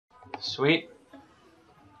Sweet.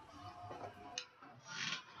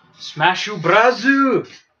 Smash you, Brazil!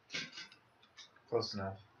 Close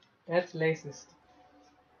enough. That's racist.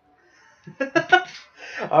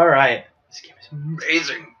 Alright. This game is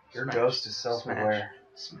amazing. Your Smash. ghost is self-aware.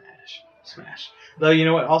 Smash. Smash. Though, you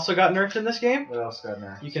know what also got nerfed in this game? What else got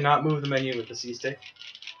nerfed? You cannot move the menu with the C stick.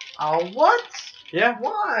 Oh, what? Yeah.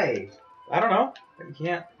 Why? I don't know. But you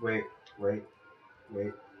can't. Wait.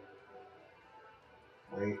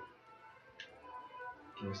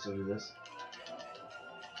 Can we still do this?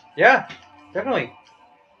 Yeah. Definitely.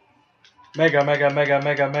 Mega, mega, mega,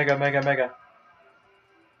 mega, mega, mega, mega.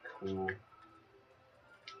 Cool.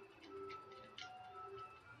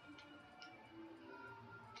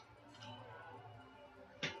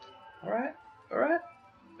 Alright. Alright.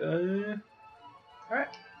 Alright.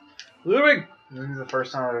 Ludwig! This is the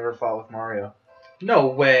first time I've ever fought with Mario. No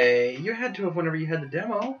way. You had to have whenever you had the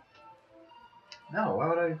demo. No, why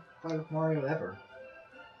would I fight with Mario ever?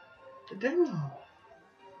 The demo.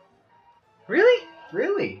 Really?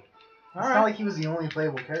 Really? It's Alright. not like he was the only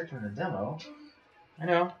playable character in the demo. I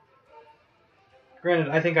know. Granted,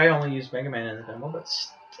 I think I only used Mega Man in the demo, but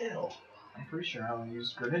still. I'm pretty sure I only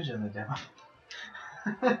used Greninja in the demo.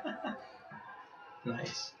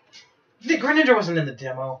 Nice. The Greninja wasn't in the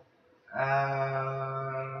demo.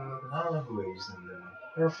 I don't know who I used in the demo.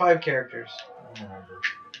 There were 5 characters. I don't remember.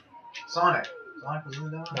 Sonic. Sonic was in the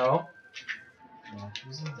demo? No. No, he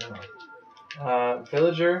was in the demo.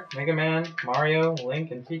 Villager, Mega Man, Mario,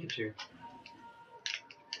 Link, and Pikachu.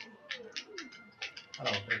 I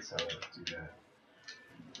don't think so. Let's do that.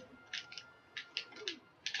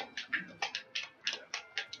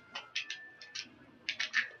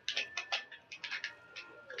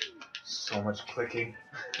 So much clicking.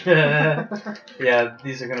 Yeah,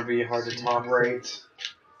 these are gonna be hard to talk. Great.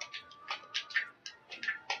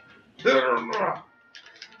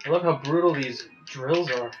 I love how brutal these drills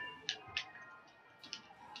are.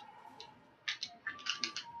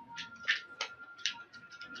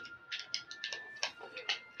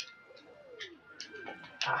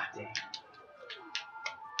 Ah, dang.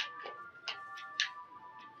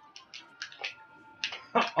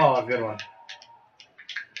 Oh, good one.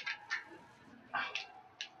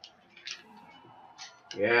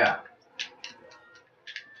 Yeah.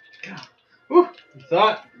 God. Woo! You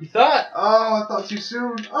thought? Oh, I thought too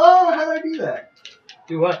soon. Oh, how did I do that?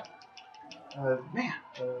 Do what? Man,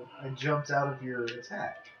 I jumped out of your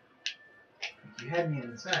attack. You had me in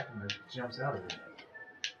an attack and I jumped out of it.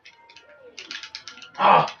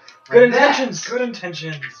 Ah! Good Like that. intentions! Good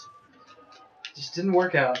intentions! Just didn't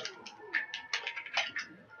work out.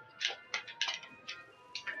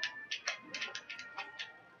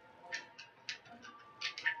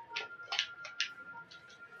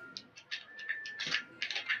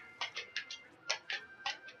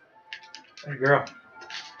 Hey, girl.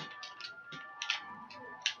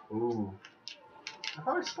 Ooh. I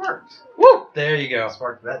thought I sparked. Woo! There you I go.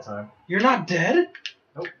 sparked that time. You're not dead?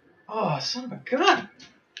 Nope. Oh, son of a gun!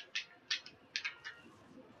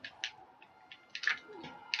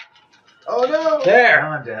 Oh no! There!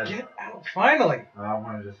 Now I'm dead. Get out, finally! Oh, I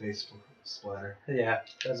wanted a face splatter. Yeah,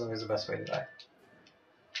 that's always the best way to die.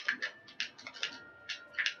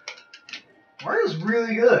 Mario's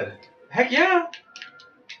really good. Heck yeah!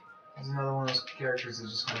 He's another one of those characters that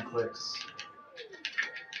just kind of clicks.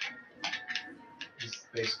 He's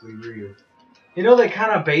basically Ryu. You know, they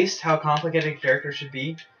kind of based how complicated a character should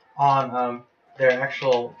be on their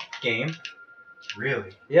actual game.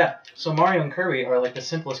 Really? Yeah, so Mario and Kirby are like the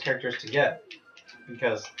simplest characters to get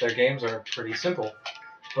because their games are pretty simple.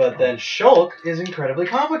 But then Shulk is incredibly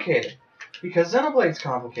complicated because Xenoblade's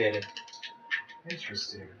complicated.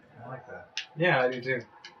 Interesting. I like that. Yeah, I do too.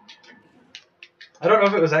 I don't know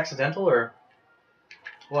if it was accidental or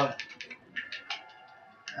what.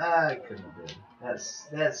 It couldn't have been.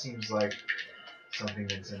 That seems like something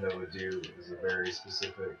Nintendo would do. Is a very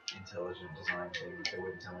specific, intelligent design thing that they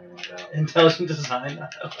wouldn't tell anyone about. Intelligent design.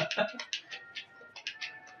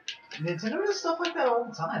 Nintendo does stuff like that all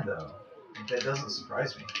the time, though. That doesn't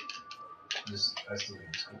surprise me. I still think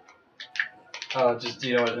it's cool. Oh, just do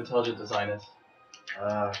you know what intelligent design is?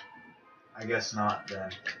 I guess not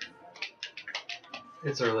then.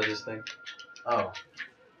 It's a religious thing. Oh.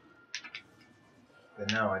 Then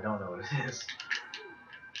no, I don't know what it is.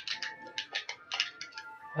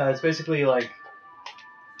 It's basically like,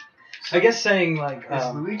 I guess saying like.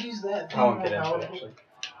 Is Luigi's that thing? I won't get into it actually.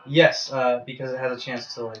 Yes, because it has a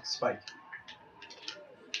chance to like spike.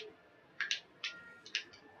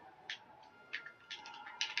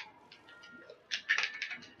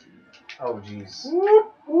 Oh jeez.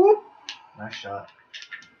 Whoop whoop. Nice shot.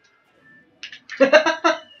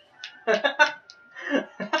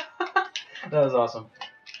 That was awesome.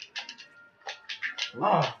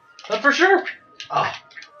 Oh, that for sure. Oh.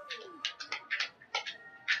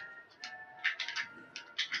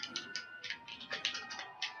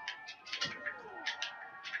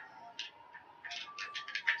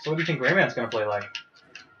 So what do you think Rayman's gonna play like?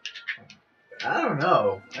 I don't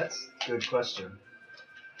know. That's a good question.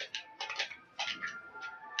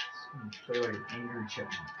 Play like an angry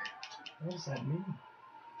chipmunk. What does that mean?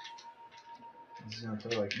 He's gonna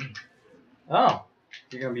play like me. Oh,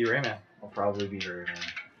 you're gonna be Rayman. I'll probably be Rayman.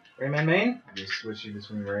 Rayman main? I'll be switching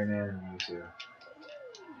between Rayman and Mewtwo.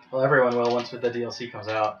 Well, everyone will once the DLC comes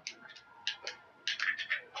out.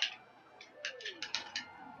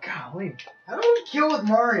 Golly. How do we kill with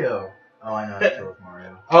Mario? Oh, I know how to kill with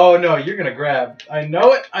Mario. Oh no, you're gonna grab. I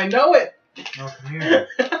know it. I know it. No, come here.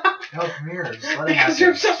 No, come here. Just let it Because happen.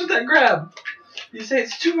 you're obsessed with that grab. You say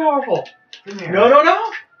it's too powerful. Come here. No, no,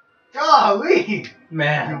 no. Golly! You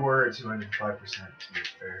Man, were at 205%, to be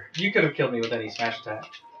fair. you could have killed me with any smash attack,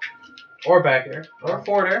 or back air, or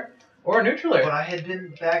forward air, or neutral air. But I had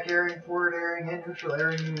been back airing, forward airing, and neutral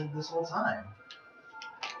airing you this whole time.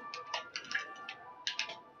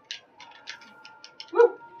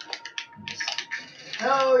 Woo.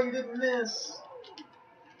 No, you didn't miss.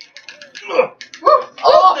 Woo.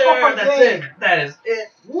 Oh, There, that's dang. it. That is it.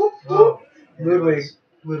 Whoop, whoop. Oh, Ludwig.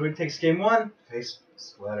 Ludwig takes game one. Face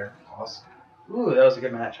splatter. Awesome. Ooh, that was a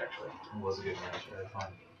good match, actually. It was a good match. I had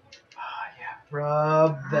fun. Ah, yeah.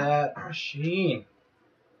 Rub that machine.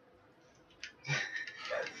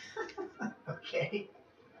 Okay.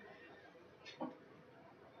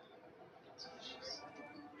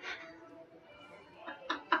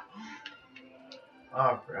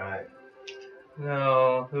 Alright.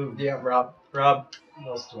 No, who? Yeah, Rob. Rob. What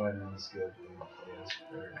else do I know is good?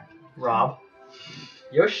 Rob.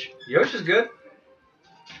 Yosh. Yosh is good.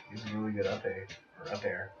 He's really good up air. Or up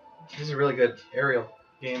air. This is a really good aerial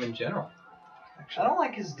game in general. I Actually. don't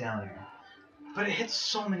like his down air. But it hits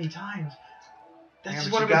so many times. That's Yeah,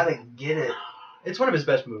 just but one you of his. gotta get it. It's one of his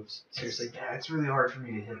best moves. Seriously. Yeah, it's really hard for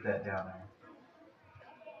me to hit that down air.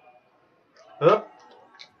 Oh.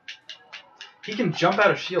 He can jump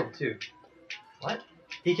out of shield too. What?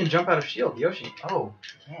 He can jump out of shield, Yoshi. Oh,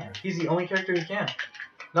 you can. He's the only character who can.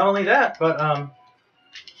 Not only that, but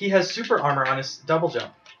he has super armor on his double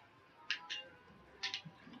jump.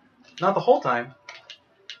 Not the whole time,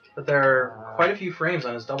 but there are quite a few frames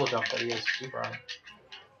on his double jump that he has super armor.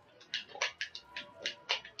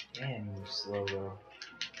 Man, you were slow though.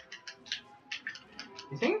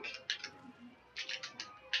 You think?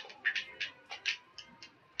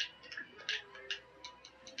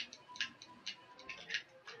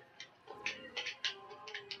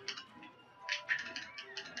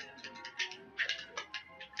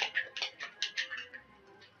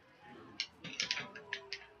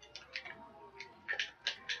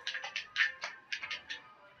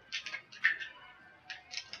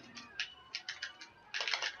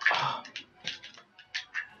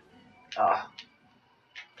 Ah.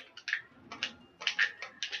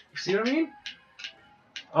 See what I mean?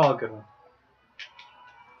 Oh, good one.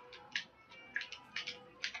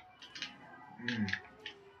 Mm.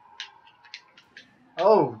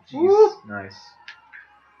 Oh, jeez. Woo. Nice.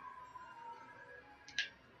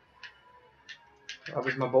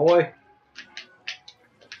 Robert's my boy.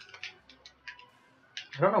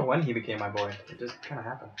 I don't know when he became my boy. It just kind of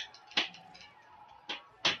happened.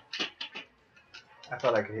 I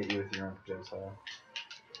thought I could hit you with your own projectile.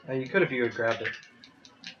 You could if you had grabbed it.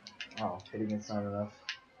 Oh, hitting it's not enough.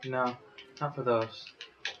 No, not for those.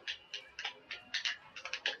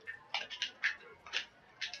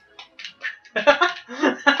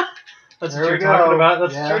 That's There what we you're talking go. about.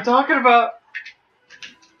 That's Yeah. what you're talking about.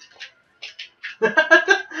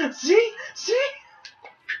 See? See?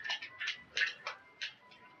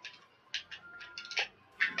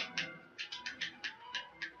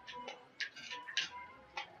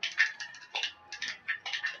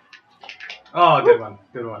 Oh, good one.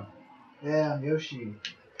 Good one. Yeah, I'm Yoshi.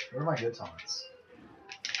 Where are my good taunts?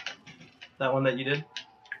 That one that you did?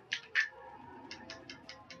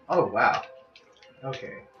 Oh, wow.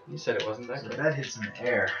 Okay. You said it wasn't that So good. that hits in the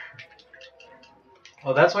air.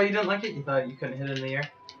 Oh, that's why you didn't like it? You thought you couldn't hit it in the air?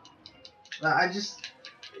 I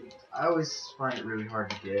always find it really hard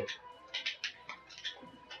to get.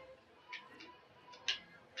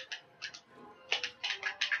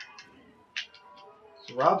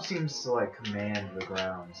 So Rob seems to like command the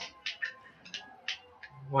grounds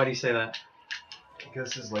Why do you say that?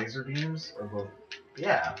 because his laser beams are both.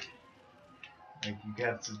 Yeah. Like you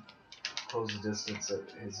have to close the distance at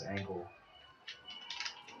his angle.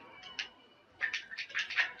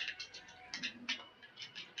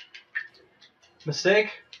 Mistake?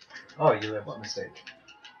 Oh, you live. What mistake?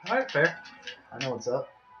 Alright, fair. I know what's up.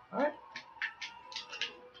 Alright.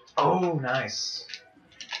 Oh, nice.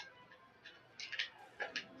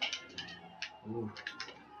 Ooh.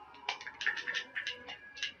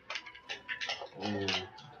 Ooh.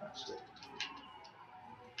 Touched it.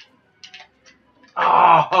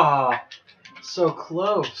 Ah! So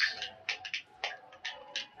close.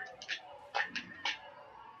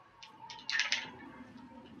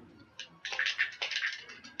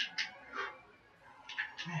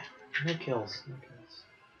 Man, no kills. No kills.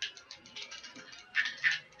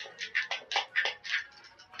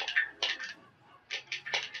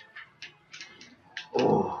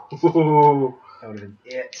 Oh. Ooh. That would have been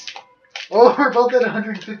it. Oh, we're both at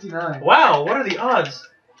 159. Wow, what are the odds?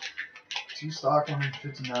 2 stock,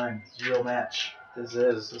 159. It's a real match. This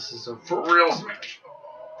is a for real smash.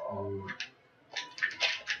 Oh.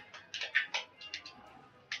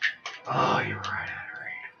 Oh, you were right out of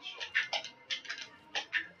range.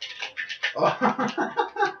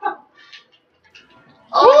 Oh!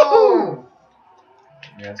 Oh!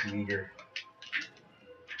 Yeah, too eager.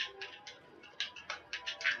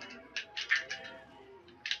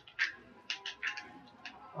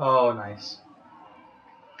 Oh, nice.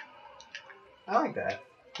 I like that.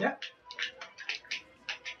 Yeah.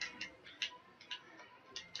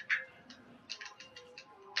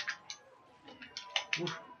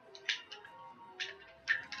 Oof.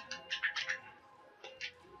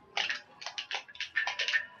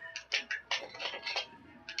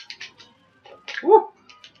 Woo.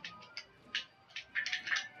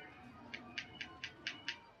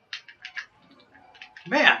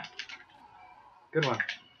 Man. Good one.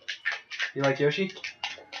 You like Yoshi?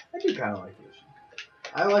 I do kind of like Yoshi.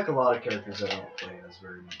 I like a lot of characters I don't play as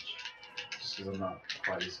very much. Just because I'm not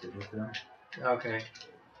quite as good with them. Okay.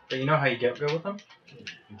 But you know how you get good with them?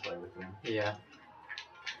 You play with them. Yeah.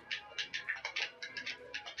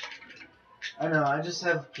 I know, I just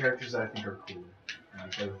have characters that I think are cool. And I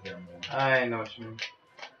play with them more. I know what you mean.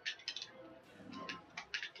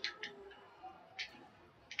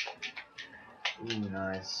 Ooh,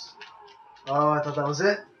 nice. Oh, I thought that was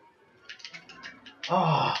it.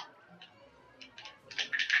 Oh.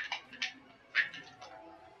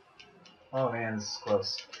 Oh man, this is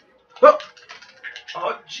close. Oh.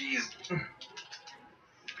 Oh, jeez.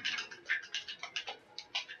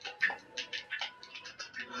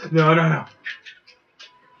 No, no, no.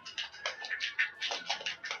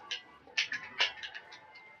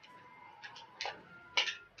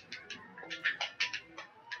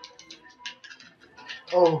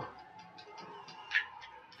 Oh.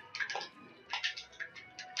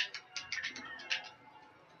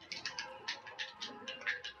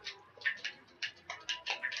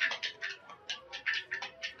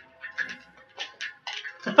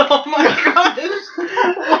 Oh my gosh!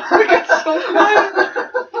 Why get so quiet?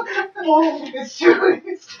 Oh, it's too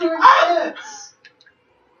intense.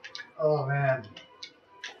 Oh man.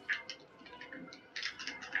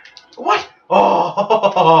 What?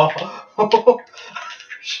 Oh!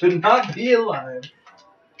 Should not be alive.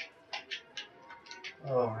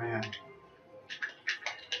 Oh man.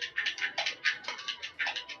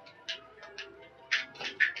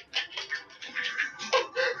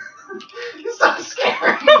 It's so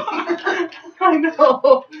scary. I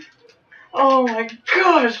know. Oh my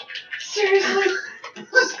gosh! Seriously?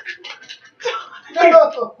 Just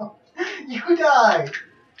No! You die!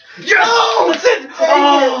 yes! No! That's it!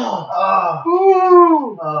 Dang it! Oh! Oh!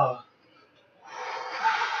 Woo! Oh.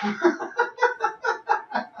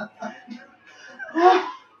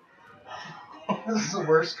 This is the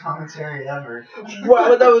worst commentary ever.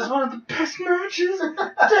 Wow, that was one of the best matches!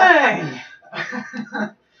 Dang!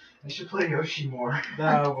 I should play Yoshi more.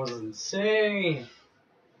 That was insane.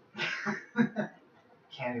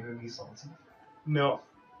 Can't even be salty. No.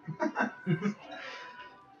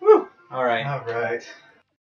 Woo! Alright. Alright.